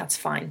 That's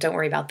fine. Don't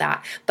worry about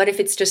that. But if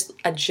it's just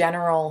a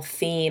general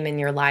theme in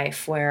your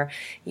life where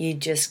you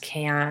just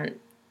can't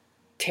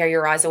tear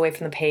your eyes away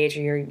from the page,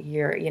 or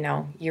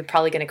you're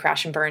probably going to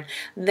crash and burn,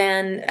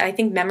 then I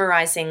think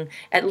memorizing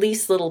at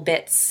least little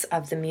bits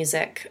of the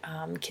music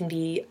can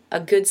be a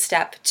good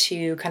step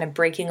to kind of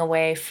breaking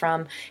away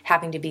from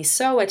having to be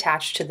so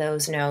attached to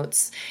those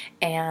notes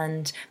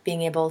and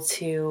being able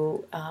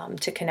to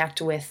connect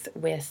with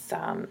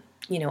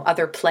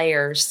other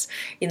players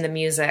in the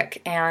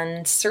music.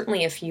 And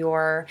certainly if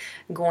you're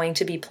going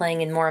to be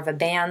playing in more of a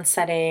band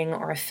setting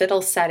or a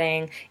fiddle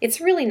setting,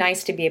 it's really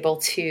nice to be able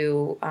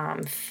to,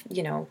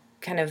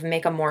 kind of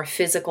make a more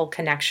physical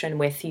connection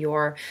with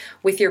your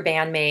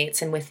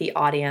bandmates and with the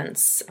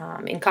audience.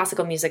 In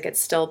classical music, it's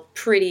still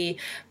pretty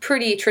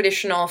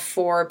traditional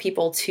for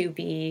people to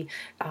be,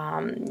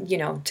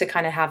 to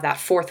kind of have that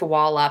fourth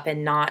wall up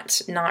and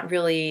not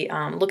really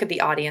look at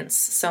the audience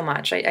so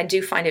much. I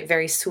do find it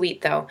very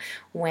sweet though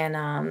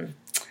when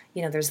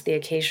there's the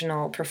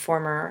occasional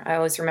performer. I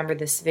always remember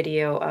this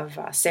video of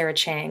Sarah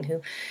Chang,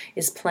 who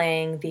is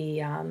playing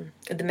the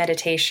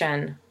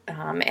meditation,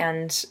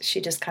 and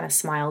she just kind of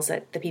smiles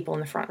at the people in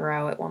the front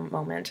row at one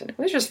moment, and it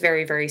was just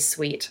very, very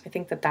sweet. I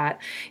think that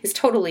is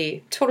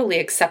totally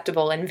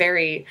acceptable, and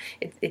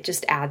it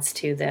just adds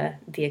to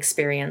the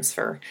experience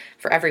for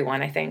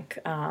everyone. I think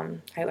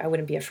I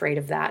wouldn't be afraid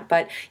of that,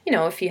 but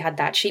if you had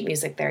that sheet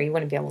music there, you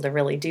wouldn't be able to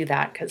really do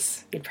that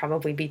because you'd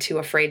probably be too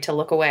afraid to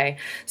look away.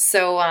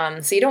 So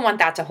you don't want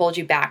that to hold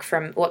you back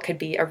from what could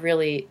be a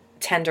really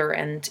tender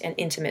and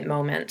intimate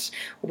moment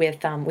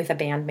with a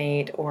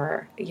bandmate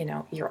or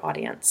your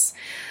audience.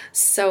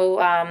 So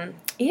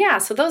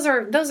so those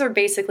are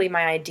basically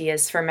my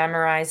ideas for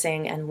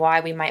memorizing and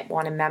why we might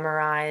want to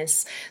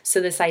memorize. So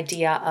this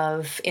idea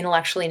of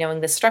intellectually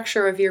knowing the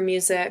structure of your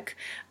music,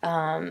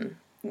 A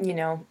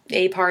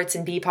parts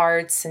and B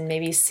parts, and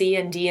maybe C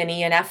and D and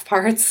E and F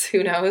parts,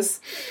 who knows.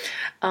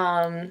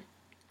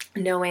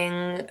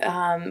 Knowing,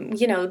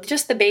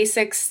 just the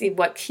basics,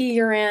 what key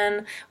you're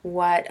in,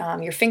 what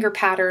your finger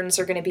patterns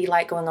are going to be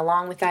like going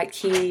along with that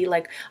key,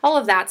 like all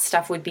of that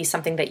stuff would be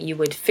something that you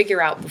would figure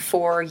out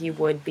before you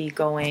would be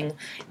going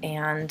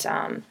and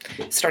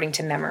starting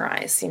to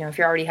memorize. If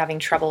you're already having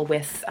trouble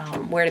with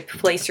where to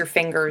place your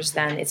fingers,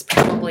 then it's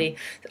probably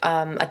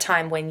a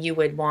time when you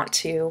would want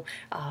to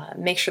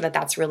make sure that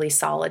that's really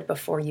solid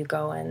before you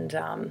go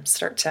and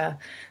start to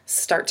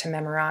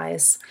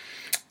memorize.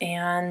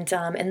 And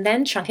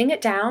then chunking it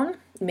down,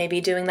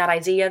 maybe doing that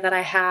idea that I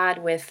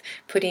had with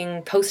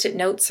putting Post-it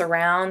notes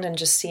around and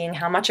just seeing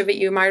how much of it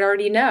you might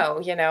already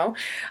know,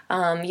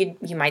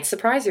 you might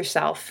surprise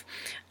yourself.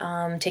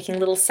 Taking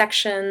little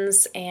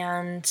sections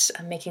and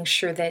making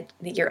sure that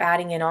you're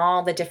adding in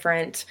all the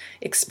different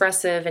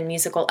expressive and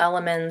musical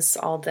elements,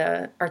 all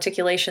the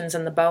articulations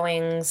and the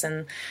bowings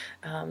and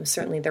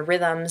certainly the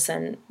rhythms,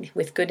 and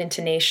with good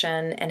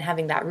intonation, and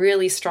having that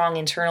really strong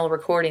internal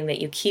recording that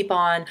you keep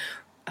on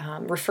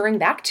referring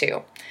back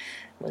to.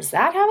 Was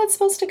that how it's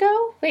supposed to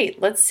go?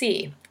 Wait, let's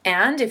see.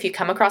 And if you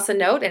come across a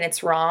note and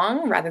it's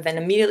wrong, rather than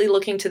immediately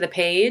looking to the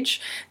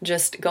page,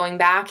 just going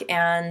back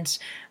and,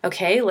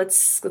 okay,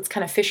 let's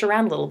kind of fish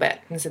around a little bit.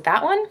 Is it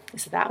that one?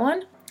 Is it that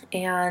one?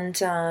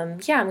 And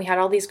and we had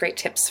all these great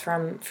tips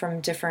from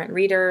different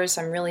readers.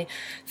 I'm really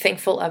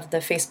thankful of the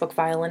Facebook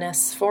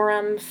Violinists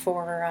Forum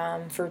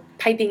for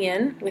piping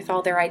in with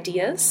all their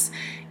ideas.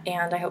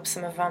 And I hope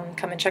some of them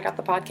come and check out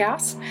the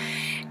podcast.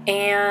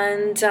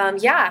 And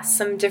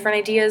some different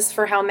ideas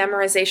for how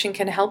memorization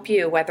can help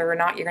you, whether or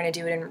not you're going to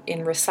do it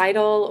in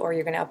recital, or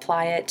you're going to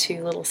apply it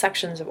to little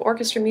sections of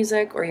orchestra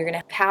music, or you're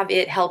going to have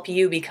it help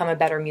you become a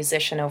better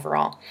musician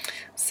overall.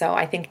 So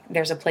I think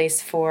there's a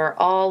place for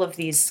all of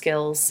these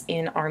skills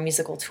in our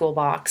musical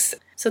toolbox.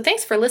 So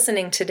thanks for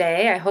listening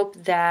today. I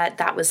hope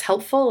that was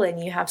helpful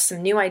and you have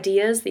some new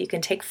ideas that you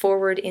can take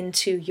forward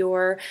into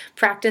your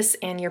practice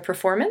and your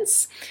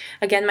performance.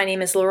 Again, my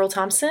name is Laurel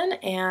Thompson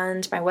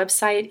and my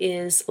website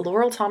is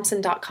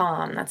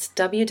laurelthompson.com. That's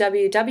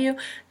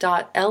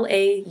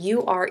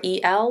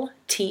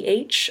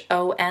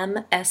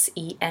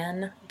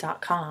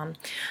www.laurelthompson.com.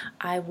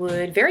 I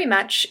would very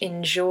much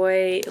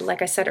enjoy,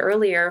 like I said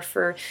earlier,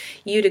 for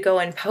you to go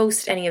and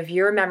post any of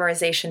your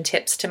memorization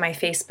tips to my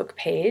Facebook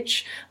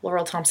page,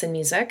 Laurel Thompson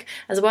Music,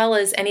 as well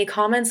as any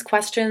comments,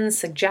 questions,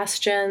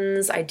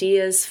 suggestions,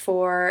 ideas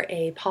for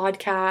a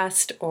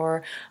podcast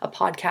or a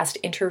podcast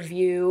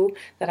interview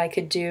that I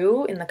could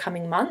do in the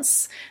coming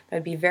months. That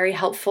would be very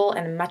helpful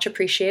and much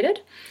appreciated.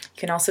 You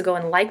can also go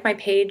and like my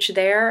page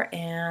there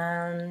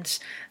and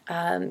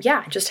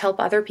just help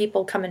other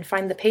people come and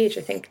find the page.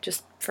 I think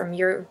just from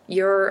your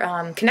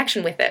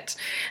connection with it,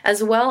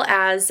 as well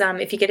as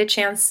if you get a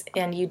chance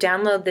and you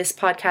download this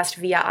podcast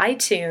via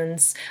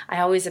iTunes, I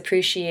always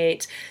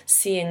appreciate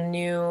seeing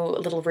new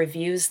little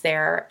reviews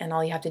there. And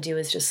all you have to do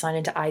is just sign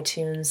into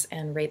iTunes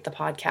and rate the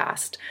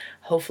podcast,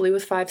 hopefully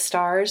with 5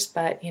 stars.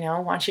 But I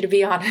want you to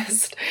be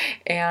honest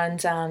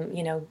and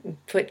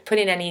put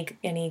in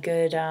any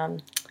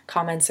good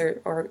comments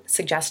or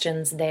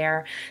suggestions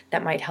there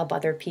that might help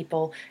other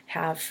people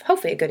have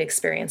hopefully a good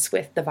experience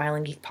with the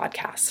Violin Geek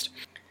podcast.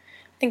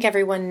 I think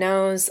everyone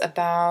knows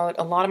about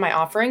a lot of my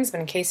offerings, but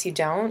in case you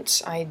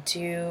don't, I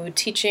do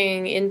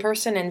teaching in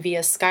person and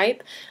via Skype,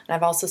 and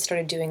I've also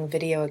started doing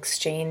video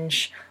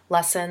exchange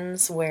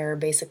lessons where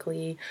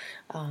basically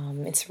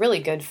it's really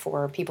good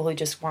for people who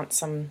just want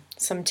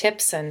some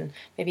tips and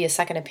maybe a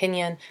second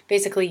opinion.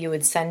 Basically, you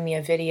would send me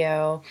a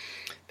video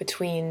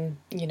between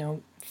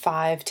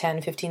 5,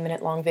 10,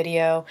 15-minute long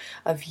video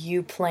of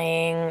you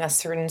playing a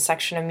certain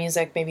section of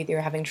music maybe that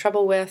you're having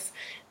trouble with.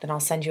 Then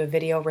I'll send you a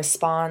video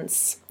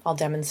response. I'll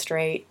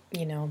demonstrate,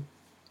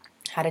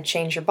 how to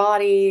change your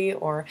body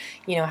or,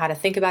 how to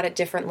think about it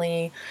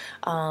differently,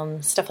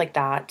 stuff like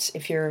that.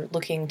 If you're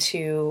looking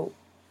to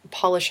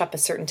polish up a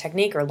certain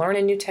technique or learn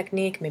a new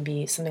technique,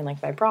 maybe something like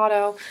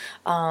vibrato,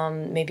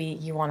 maybe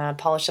you want to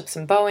polish up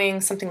some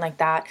bowing, something like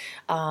that,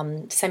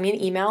 send me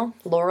an email,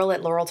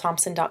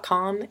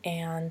 laurel@laurelthompson.com,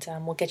 and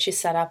we'll get you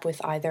set up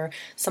with either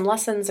some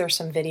lessons or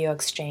some video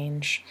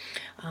exchange.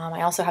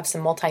 I also have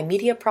some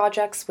multimedia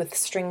projects with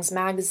Strings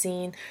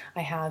Magazine.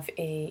 I have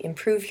a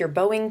Improve Your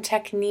Bowing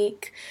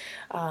Technique.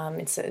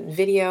 It's a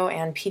video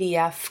and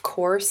PDF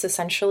course,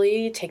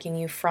 essentially, taking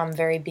you from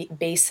very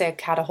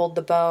basic how to hold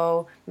the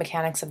bow,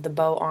 mechanics of the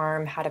bow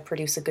arm, how to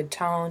produce a good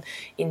tone,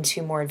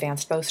 into more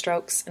advanced bow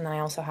strokes. And then I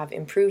also have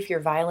Improve Your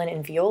Violin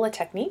and Viola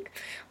Technique,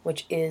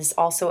 which is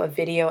also a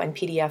video and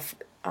PDF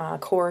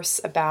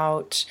course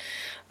about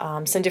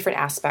some different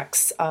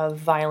aspects of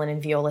violin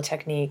and viola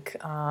technique.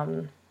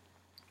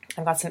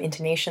 I've got some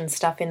intonation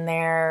stuff in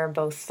there,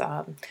 both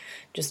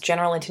just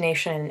general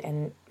intonation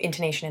and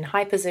intonation in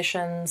high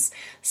positions,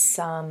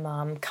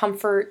 some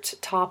comfort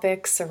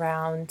topics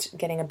around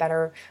getting a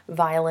better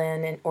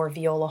violin or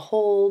viola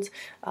hold,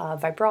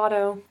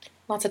 vibrato,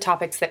 lots of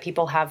topics that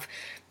people have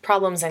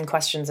problems and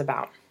questions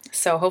about.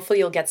 So hopefully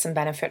you'll get some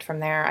benefit from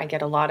there. I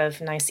get a lot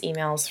of nice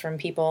emails from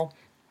people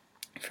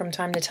from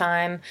time to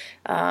time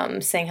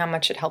saying how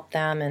much it helped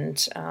them,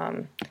 and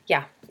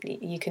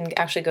you can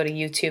actually go to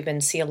YouTube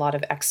and see a lot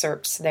of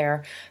excerpts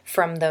there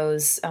from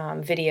those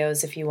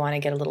videos if you want to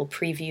get a little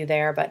preview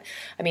there. But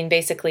I mean,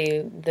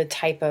 basically the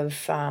type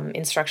of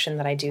instruction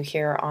that I do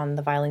here on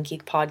the Violin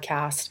Geek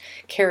podcast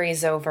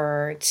carries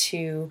over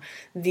to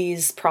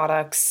these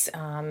products,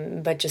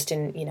 but just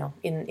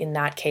in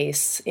that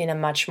case, in a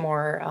much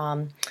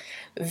more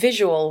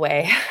visual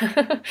way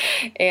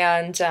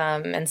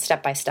and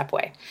step-by-step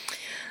way.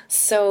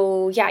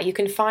 So you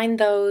can find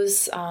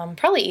those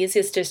probably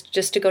easiest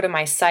just to go to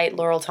my site,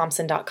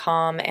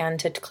 laurelthompson.com, and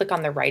to click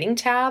on the writing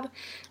tab,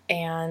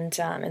 and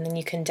then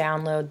you can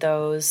download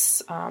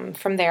those.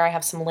 From there, I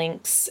have some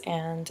links,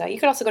 and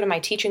you could also go to my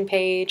teaching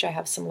page. I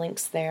have some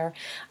links there.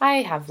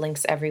 I have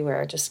links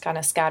everywhere, just kind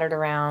of scattered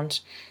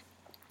around.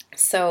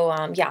 So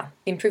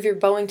improve your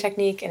bowing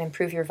technique and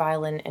improve your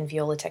violin and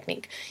viola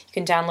technique. You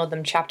can download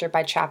them chapter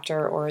by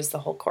chapter or as the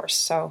whole course.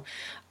 So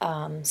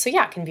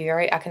it can be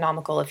very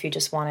economical if you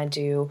just want to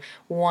do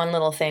one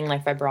little thing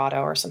like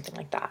vibrato or something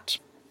like that.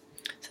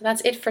 So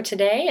that's it for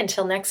today.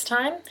 Until next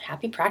time,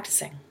 happy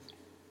practicing.